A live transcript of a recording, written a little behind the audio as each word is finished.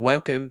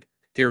Welcome,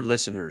 dear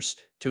listeners,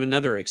 to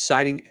another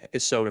exciting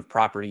episode of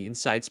Property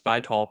Insights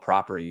by Tall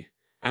Property.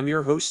 I'm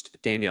your host,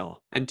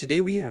 Daniel, and today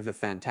we have a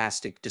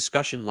fantastic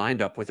discussion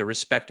lined up with a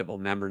respectable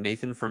member,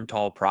 Nathan from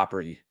Tall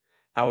Property.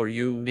 How are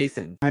you,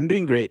 Nathan? I'm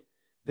doing great.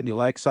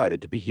 Daniel,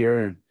 excited to be here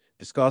and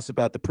discuss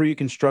about the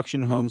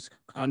pre-construction homes,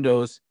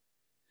 condos,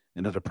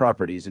 and other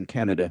properties in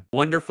Canada.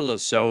 Wonderful.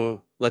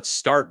 So, let's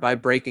start by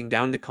breaking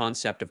down the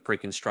concept of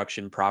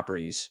pre-construction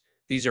properties.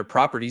 These are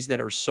properties that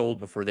are sold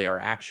before they are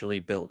actually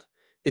built.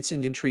 It's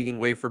an intriguing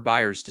way for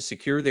buyers to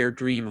secure their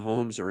dream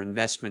homes or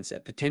investments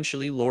at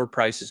potentially lower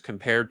prices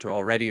compared to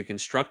already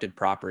constructed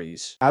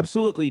properties.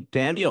 Absolutely,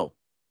 Daniel.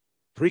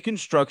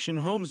 Pre-construction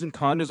homes and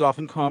condos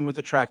often come with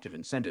attractive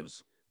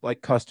incentives, like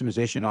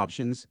customization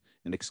options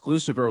and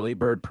exclusive early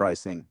bird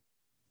pricing.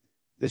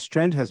 This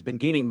trend has been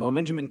gaining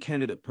momentum in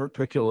Canada,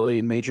 particularly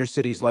in major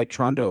cities like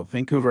Toronto,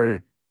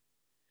 Vancouver,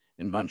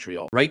 and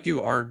Montreal. Right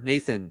you are,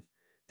 Nathan.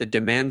 The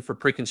demand for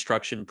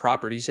pre-construction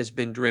properties has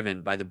been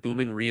driven by the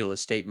booming real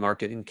estate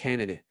market in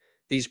Canada.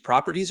 These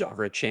properties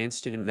offer a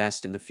chance to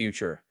invest in the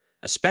future,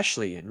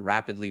 especially in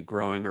rapidly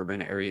growing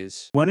urban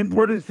areas. One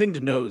important thing to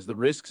know is the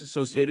risks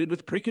associated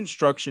with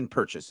pre-construction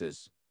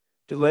purchases.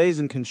 Delays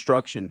in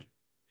construction,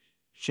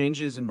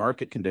 changes in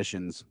market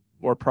conditions,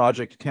 or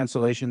project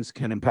cancellations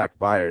can impact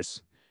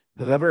buyers.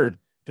 However,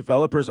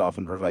 developers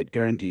often provide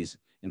guarantees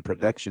and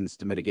protections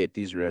to mitigate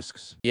these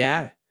risks.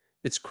 Yeah,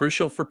 it's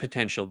crucial for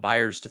potential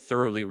buyers to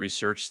thoroughly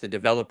research the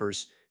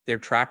developers, their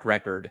track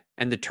record,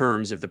 and the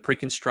terms of the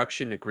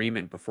pre-construction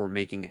agreement before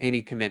making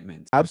any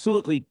commitments.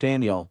 Absolutely,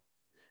 Daniel.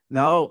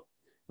 Now,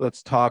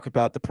 let's talk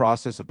about the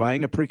process of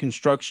buying a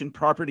pre-construction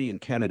property in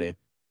Canada.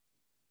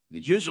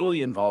 It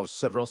usually involves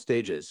several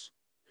stages,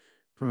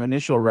 from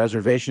initial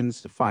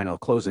reservations to final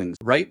closings.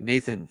 Right,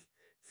 Nathan?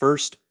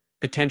 First,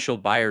 potential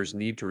buyers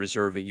need to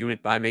reserve a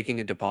unit by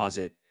making a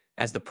deposit.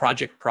 As the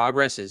project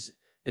progresses,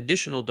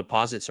 additional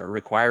deposits are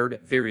required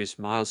at various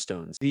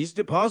milestones. These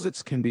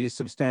deposits can be a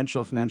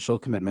substantial financial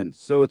commitment,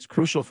 so it's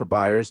crucial for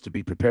buyers to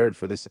be prepared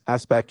for this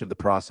aspect of the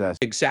process.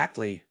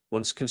 Exactly.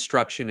 Once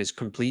construction is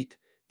complete,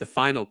 the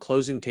final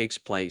closing takes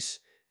place,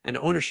 and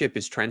ownership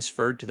is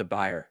transferred to the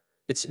buyer.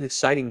 It's an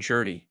exciting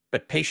journey,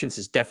 but patience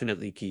is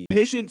definitely key.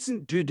 Patience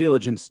and due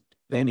diligence,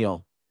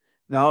 Daniel.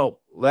 Now,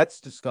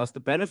 let's discuss the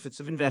benefits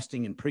of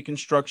investing in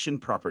pre-construction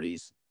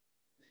properties.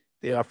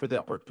 They offer the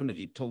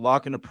opportunity to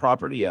lock in a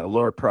property at a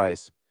lower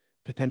price,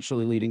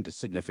 potentially leading to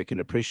significant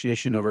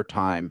appreciation over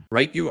time.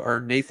 Right you are,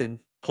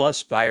 Nathan.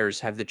 Plus, buyers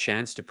have the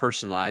chance to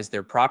personalize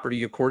their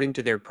property according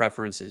to their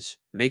preferences,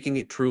 making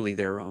it truly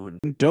their own.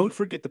 And don't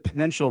forget the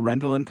potential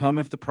rental income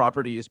if the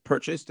property is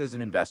purchased as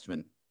an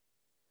investment.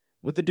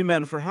 With the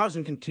demand for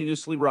housing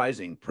continuously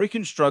rising,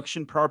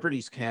 pre-construction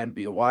properties can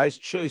be a wise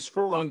choice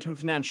for long-term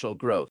financial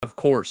growth. Of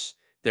course,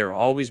 there are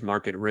always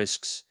market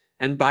risks,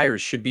 and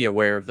buyers should be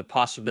aware of the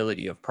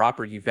possibility of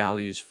property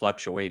values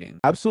fluctuating.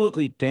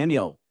 Absolutely,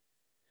 Daniel.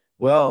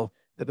 Well,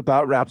 that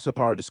about wraps up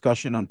our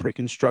discussion on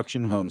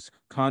pre-construction homes,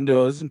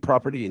 condos, and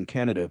property in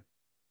Canada.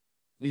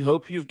 We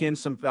hope you've gained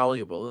some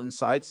valuable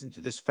insights into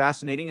this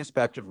fascinating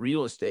aspect of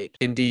real estate.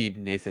 Indeed,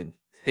 Nathan.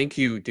 Thank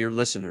you, dear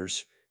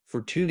listeners,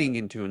 for tuning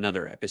into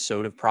another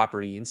episode of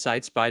Property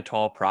Insights by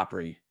Tall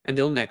Property.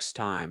 Until next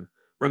time,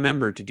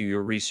 remember to do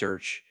your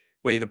research,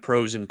 weigh the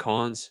pros and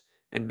cons,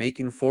 and make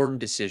informed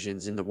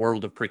decisions in the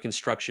world of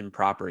pre-construction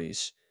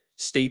properties.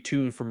 Stay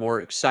tuned for more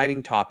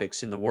exciting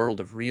topics in the world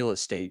of real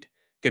estate.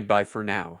 Goodbye for now.